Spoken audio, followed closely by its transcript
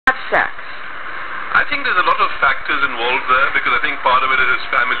sex? I think there's a lot of factors involved there, because I think part of it is his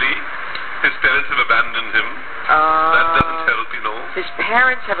family. His parents have abandoned him. That doesn't help, you know. His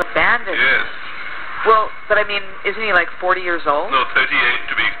parents have abandoned him? Yes. Well, but I mean, isn't he like 40 years old? No, 38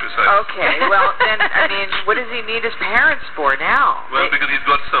 to be precise. Okay, well then, I mean, what does he need his parents for now? Well, because he's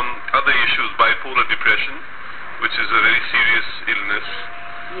got some other issues, bipolar depression, which is a very serious illness.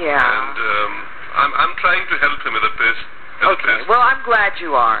 Yeah. And I'm trying to help him at the best. Okay, well, I'm glad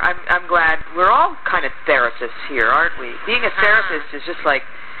you are. I'm glad. We're all kind of therapists here, aren't we? Being a therapist is just like,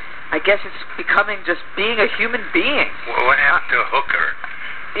 I guess it's becoming just being a human being. Well, what happened to Hooker?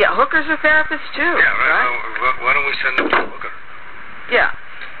 Yeah, hookers are therapists too. Yeah, right? Why don't we send him to Hooker? Yeah.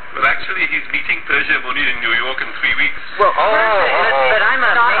 Well, actually, he's meeting Persia Moni in New York in 3 weeks. Well, but I'm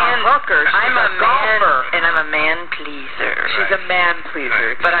a not man. a hooker. I'm a golfer. man, and I'm a man pleaser. She's a man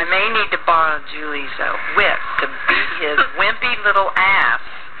pleaser. But I may need to borrow Julie's whip to beat his wimpy little ass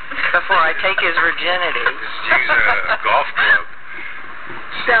before I take his virginity. She's a golf club.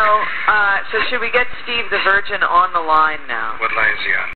 So should we get Steve the Virgin on the line now? What line is he on?